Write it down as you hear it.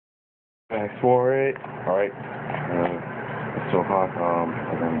Back for it. Alright. It's 2 o'clock. I'm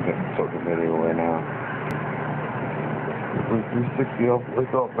gonna start the video right now. 360 up.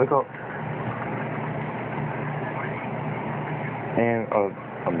 Wake up. Wake up. And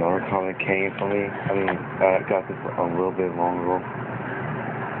another comment came for me. I mean, I got this a little bit long ago.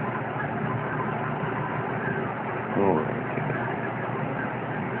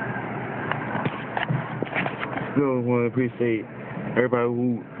 Still want to appreciate everybody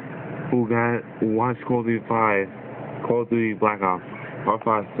who watched Call of Duty 5, Call of Duty Black Ops, Part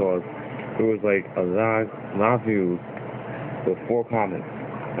 5 stars. There was like a lot of views with 4 comments.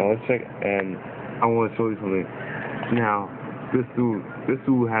 Now let's check, and I want to show you something. Now, this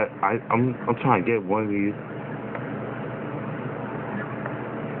dude had, I'm trying to get one of these.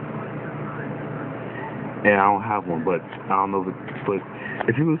 And I don't have one, but I don't know but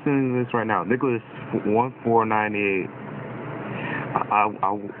if you're listening to this right now, Nicholas 1498, I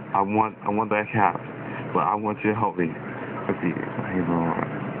want that cap, but I want you to help me. Let's see,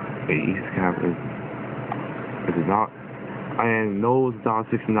 East cap is not, and no, it's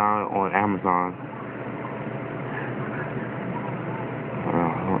 $1.69 on Amazon.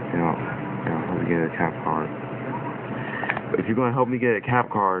 Help me get a cap card. But if you're gonna help me get a cap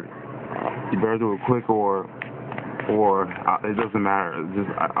card, you better do it quick or it doesn't matter. Just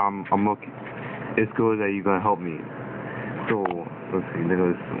I'm looking. It's good that you're gonna help me. So let's see,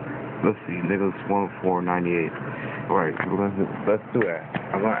 Nicholas 1498. All right, let's do that.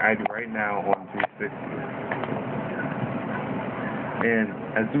 I'm gonna add you right now on 360. And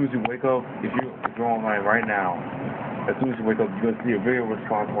as soon as you wake up, if you're online right now, as soon as you wake up, you're gonna see a video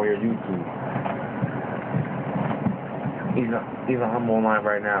response on your YouTube. Even I'm online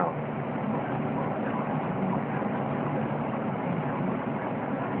right now.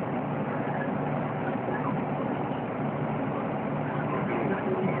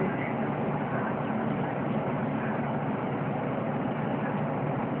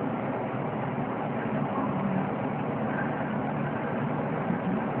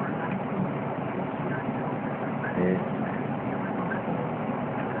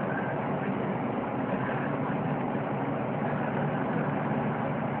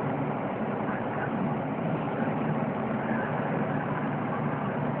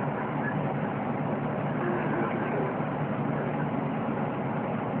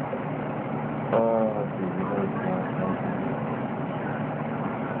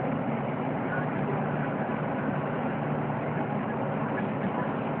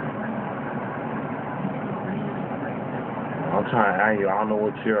 I'm trying to add you. I don't know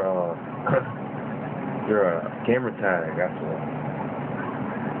what your gamer tag. That's what.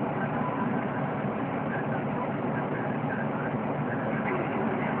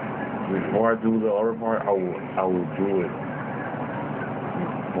 Before I do the other part, I will do it.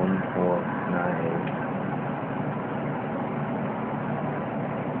 1498.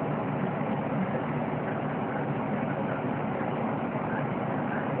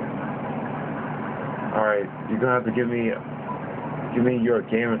 Alright, you're gonna have to give me your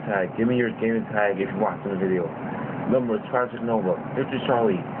gamer tag. Give me your gamer tag if you're watching the video. Number is Project Nova, 50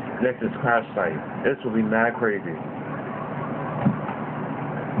 Charlie, next is Crash Site. This will be mad crazy.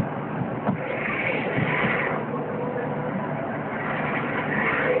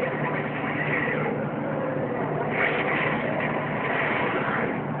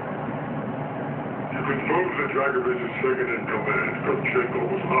 You confirmed that Dragovich's second in command, Kravchenko,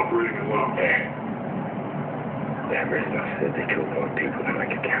 was operating in lockdown. Everyone said they killed more people than I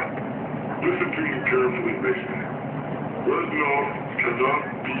could count. Listen to me carefully, Mason. Reznov cannot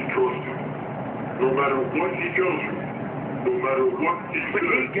be trusted. No matter what he tells you, no matter what he says. But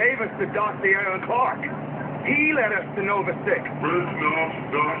he gave us the dossier on Clark. He led us to Nova 6. Reznov's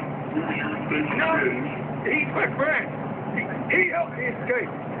not who you think he is. He's my friend. He helped me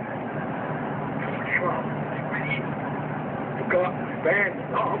escape. Forgot,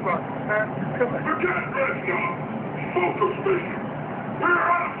 abandoned, all right. Forget Reznov. Focus, Mason. We're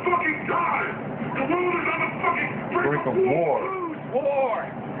out of fucking time. The world is on the fucking brink of war. Whose war?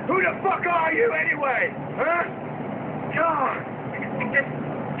 Who the fuck are you anyway? Huh? John, just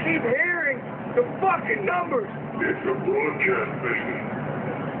keep hearing the fucking numbers. It's a broadcast, Mason.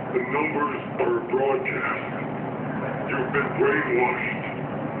 The numbers are a broadcast. You've been brainwashed.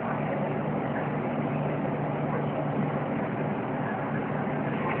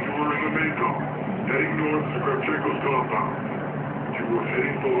 You were in the Mako, heading north to Kravchenko's compound. You were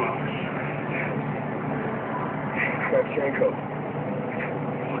heading for Laos. Kravchenko.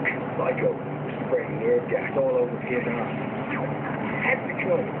 Fucking psycho. Spraying air gas all over Vietnam. I have to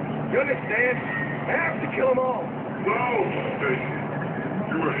kill him. You understand? I have to kill them all. No, Stacy.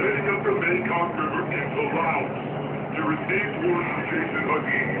 You are heading up the Mekong River into Laos. You received word from Jason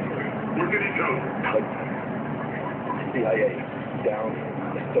Huggy. What did he tell you? CIA down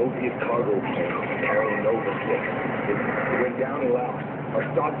a Soviet cargo plane carrying Nova 6. It went down in Laos. Our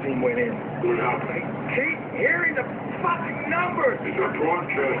SWAT team went in. What happened? I keep hearing the fucking numbers. It's a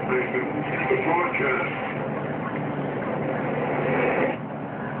broadcast, Mason. It's a broadcast.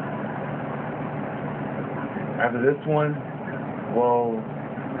 After this one, well,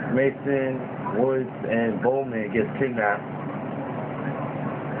 Mason, Woods, and Bowman gets kidnapped.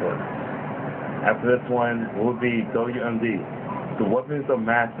 After this one will be WMD, the Weapons of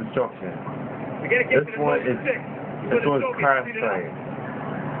Mass Destruction. This one is Crash Site.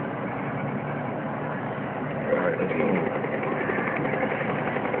 Alright, let's go.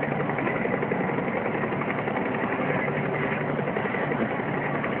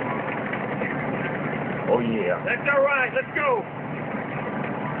 Oh yeah. That's all right. Let's go.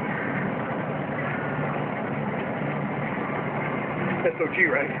 SOG,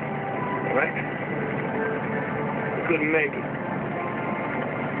 right? Right? We couldn't make it.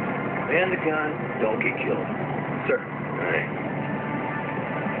 Man the gun, don't get killed. Sir. All right.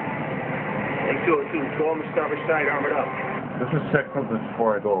 M202, go on the starboard side, armored up. Let's just check something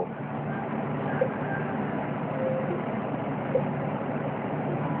before I go.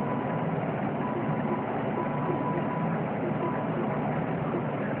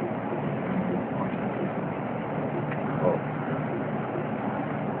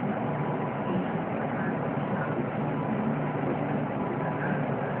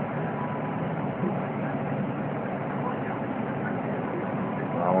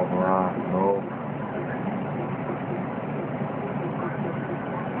 No.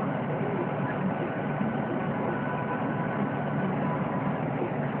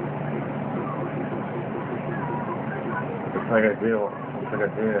 Looks like I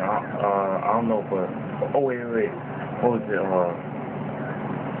did. I don't know, but oh wait. What was it?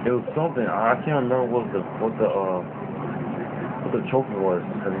 It was something. I can't remember what the trophy was.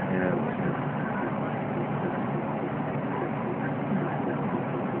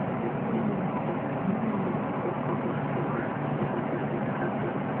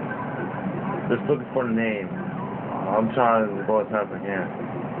 Just looking for the name. I'm trying to go as fast as I can.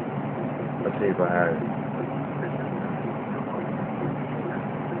 Let's see if I have it.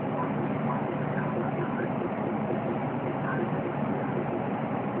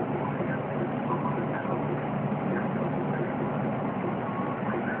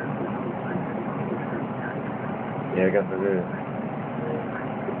 Yeah, I guess I did.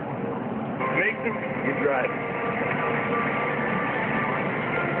 Mason, you drive.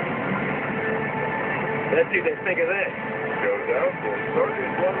 Let's see what they think of this. Goes out to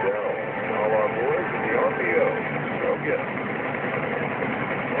Sergeant Blundell. All our boys in the RPO. Go get 'em.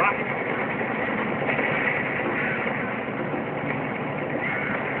 What?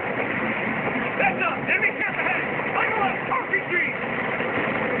 That's up! Enemy camp ahead! On the left, RPG!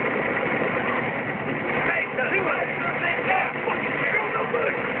 Hey, see what? Yeah, fucking show no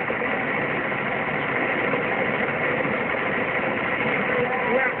good!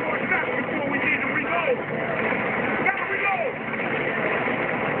 We have 4 steps before we need to reload! Gotta reload!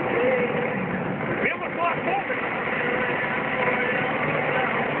 We almost lost focus!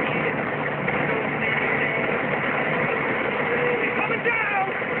 He's coming down!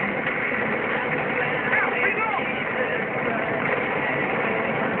 Now, reload!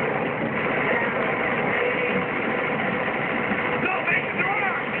 No, make sure!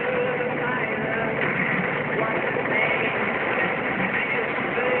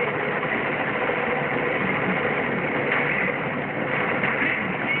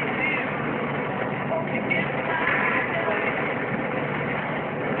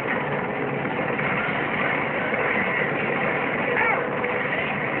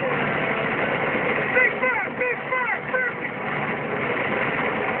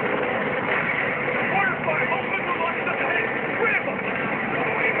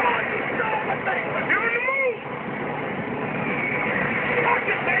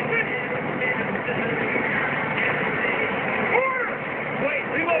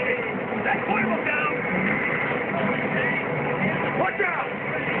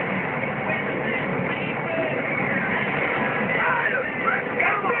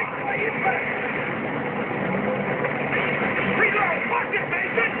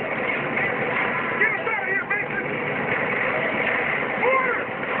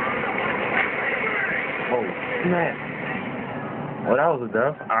 Oh snap! Well, that was a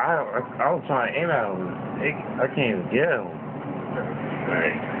death. I was trying to aim at him. I can't even get him.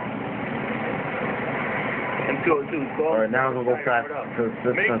 Right. Alright, now I'm gonna go fast because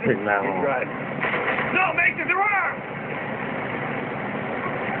this is gonna take that long. No, Mason, they're armed!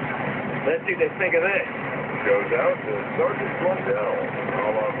 Let's see what they think of this. Goes out to Sergeant Blundell.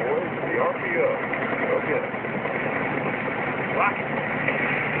 All our boys to the RPO. Okay. What?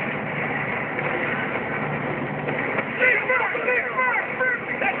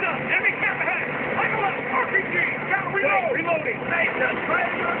 That's up! Enemy camp ahead! Like a left! RPG! Got reload! Reloading! Mason!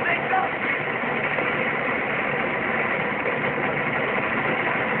 Mason!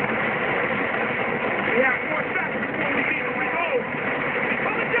 We have 4 seconds before we need to reload!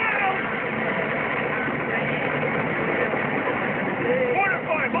 Coming down! Mortar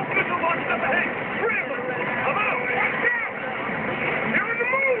fire! Both missile launches up ahead! 3 of them! I'm out! Watch out! They're in the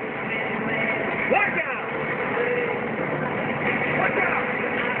move! Watch out! Watch out!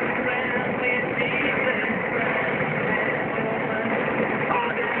 Oh,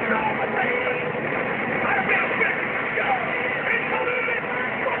 this is all the thing! I found it! Go! Incoming!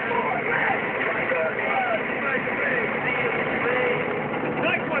 One more!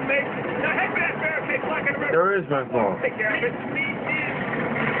 Nice one, mate! Now head for that barricade flank in the river! There is my phone. Take care of it.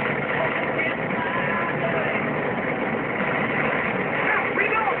 Now,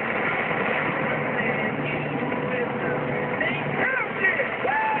 reload! Hell yeah!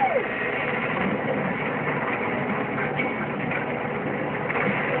 Woo!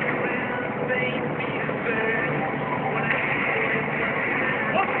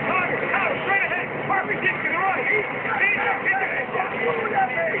 What's the target? Out, straight ahead! RPG to the right! East! Move that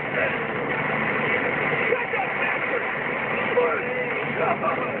base! Shut that bastard!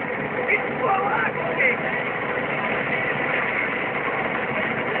 It's slow acting!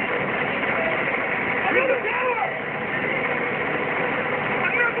 Another tower!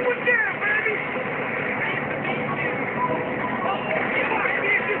 Another one down, baby!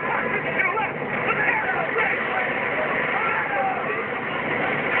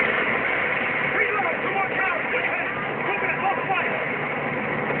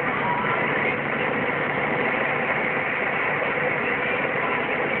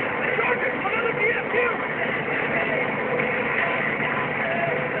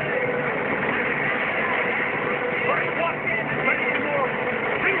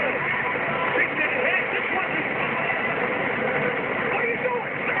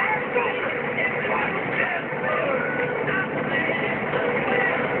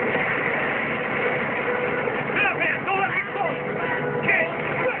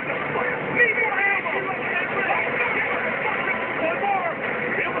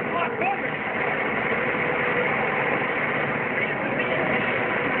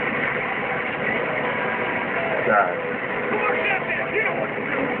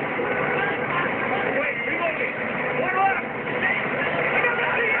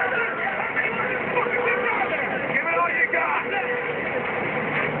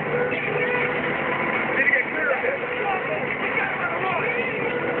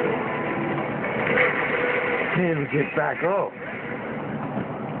 Can't even get back up.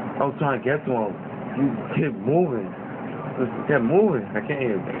 I was trying to get to him. You kept moving. Just kept moving. I can't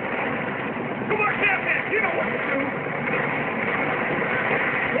even. Come on, Captain! You know what to do!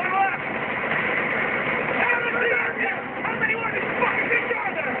 One left! How many more of these fucking things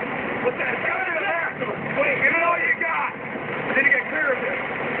are there? What's that? Go to the left! Wait, give it all you got! We need to get clear of this.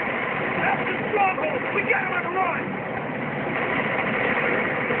 That's the stronghold! We got him on the run!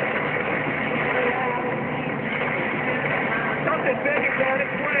 Something big is on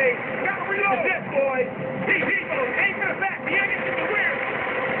its way! Gotta reload this, boys! These people, aim for the back! The enemy's in the rear!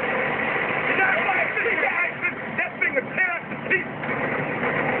 You gotta fight this guy! That thing is tear us to pieces!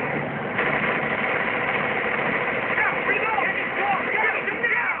 Now, reload! Get him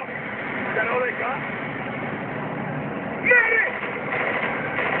now! Is that all they got? Medic!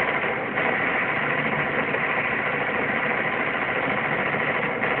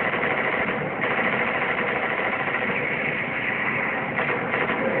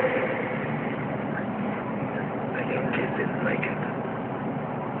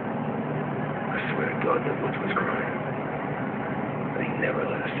 God, that Woods was crying. But he never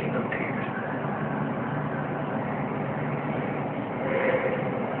let us see no tears.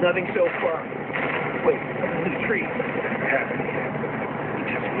 Nothing so far. Wait, the tree. What happened? He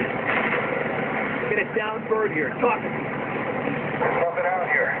just missed. Get a down bird here. Talk to me. There's nothing out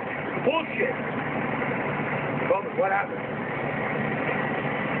here. Bullshit. Bowman, what happened?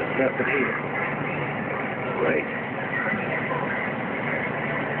 There's nothing here. Right.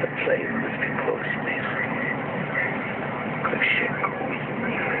 The plane was too close, man. Good shit, Cole.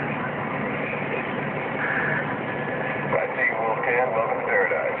 Right to you, Wolfgang. Welcome to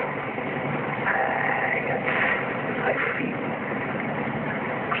paradise.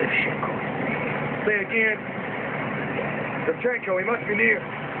 Say again. Kravchenko, he must be near.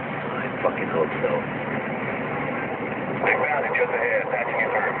 I fucking hope so. Big Bounty just ahead, patching you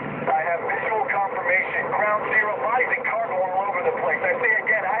through. I have visual confirmation. Ground Zero, bodies and cargo all over the place. I say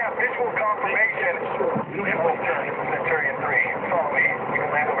again, I have visual confirmation. You don't have to Johnny from Centurion 3. Follow me. You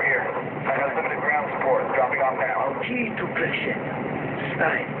can land over here. I have limited ground support. Dropping off now. Key to Kravchenko.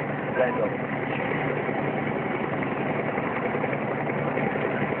 Stein. Land over.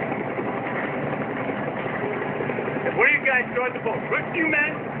 Where do you guys start the boat? Rescue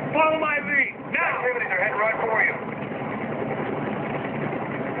men, follow my lead. Now! Activities are heading right for you.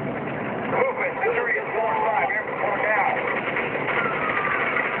 Movement. Centurion 4-5. Here before now.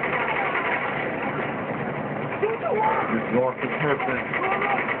 This lost the person.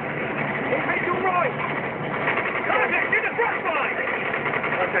 Okay, to right. Contact in the front line.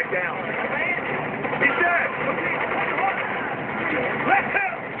 Contact down. He's dead. Left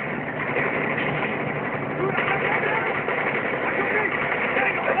him.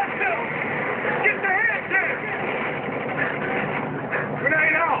 Left him. Get the hands in.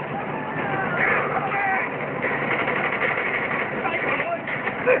 Grenade out.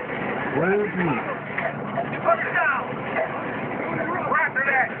 Where is he? Put it down. After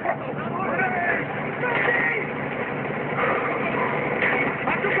that.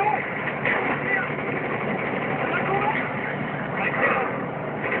 Let's go.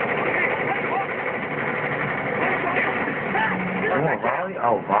 Oh, volley?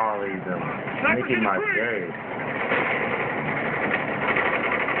 Oh, volley them. Making my day.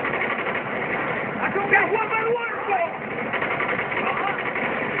 I took that one by the waterfall.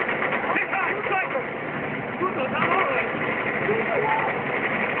 Hit high, sniper.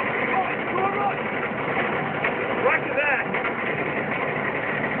 Right to that.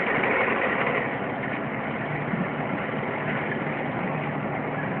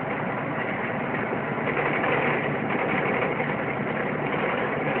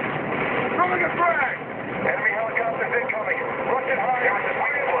 Throwing a frag. Enemy helicopters incoming. Russian high.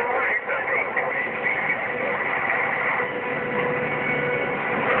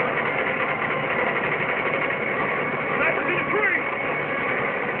 Snipers in the tree.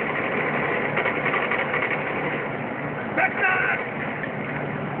 That's not.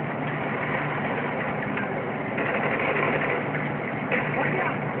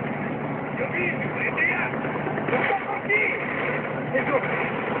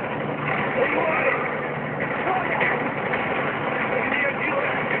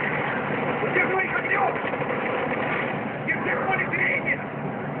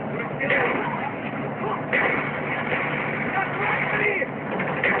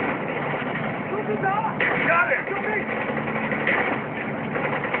 Got it!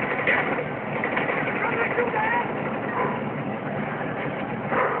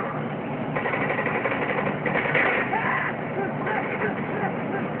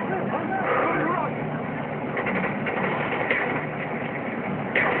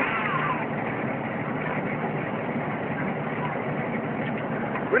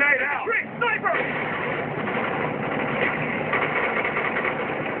 Grenade out! Sniper!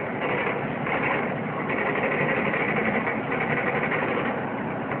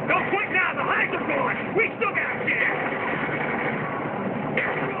 Don't quit now! The hides are gone! We still got a chance!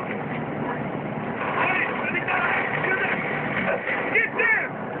 Get there!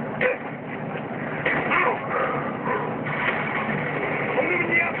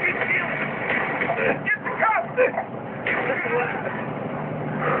 Get the cup!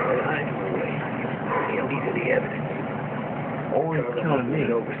 Behind him away. He'll lead to the evidence. Always killing me.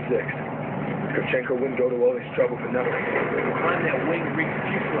 Over 6. Kravchenko wouldn't go to all this trouble for nothing. Find that wing rig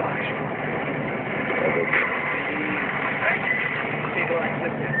fuselage. Take a like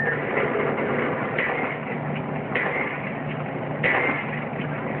this.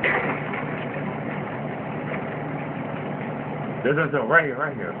 This is right here,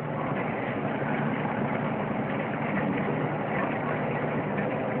 right here.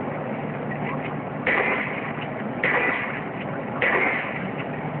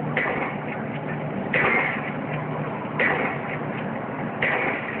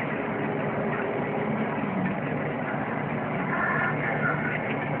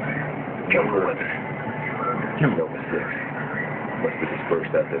 Kimber was 6. Must be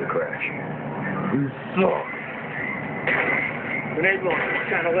dispersed after the crash. You suck. Grenade launcher,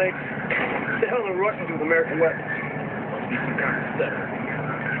 China legs. What the hell are the Russians with American weapons? Must be some kind of setup.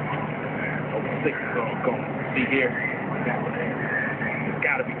 Over 6 is all gone. See here? Got one there. It's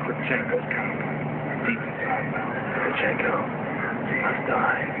gotta be Kravchenko's compound. Deep inside now. Kravchenko. Must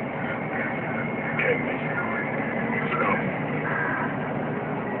die. Okay, Mason. Let's go.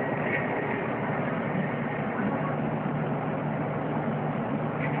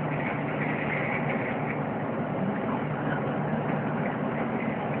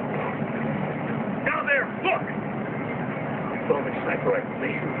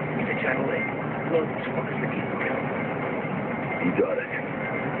 correctly. Mr. Chatterley, load these fuckers to keep them coming. You got it.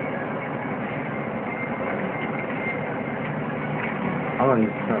 I don't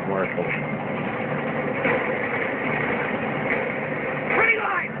need to stop working. Tree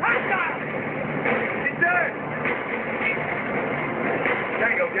line! Hostile! He's dead!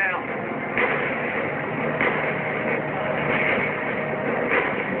 Tango down.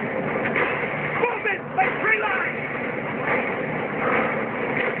 Movement! Like tree line!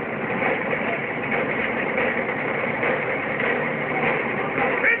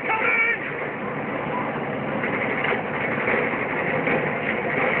 Incoming!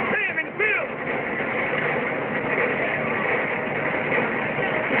 See him in the field!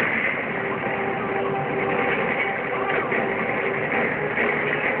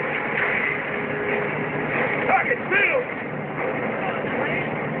 Target field!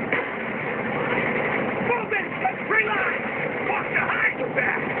 Movement! That's tree line! Walk behind your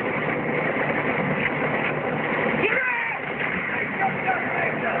back!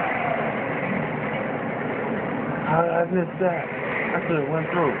 How did I miss that? I could have went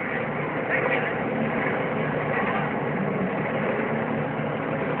through.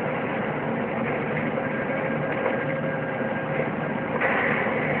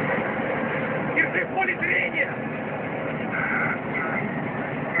 Держи в поле зрения!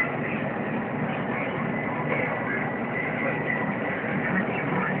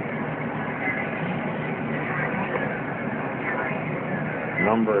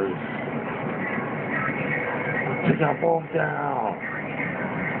 Numbers. Take them both down.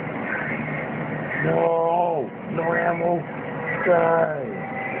 No. No ammo. Die.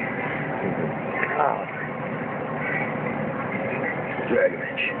 Ah.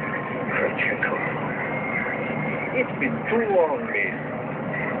 Dragovich, Kravchenko. It's been too long, miss.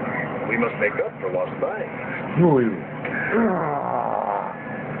 We must make up for lost time. Who are you? Ah.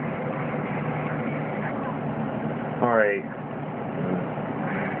 All right.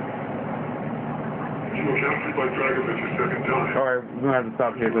 You were captured by Dragovich a second time. All right. We're gonna have to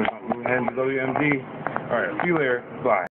stop here. And WMD. All right. See you later. Bye.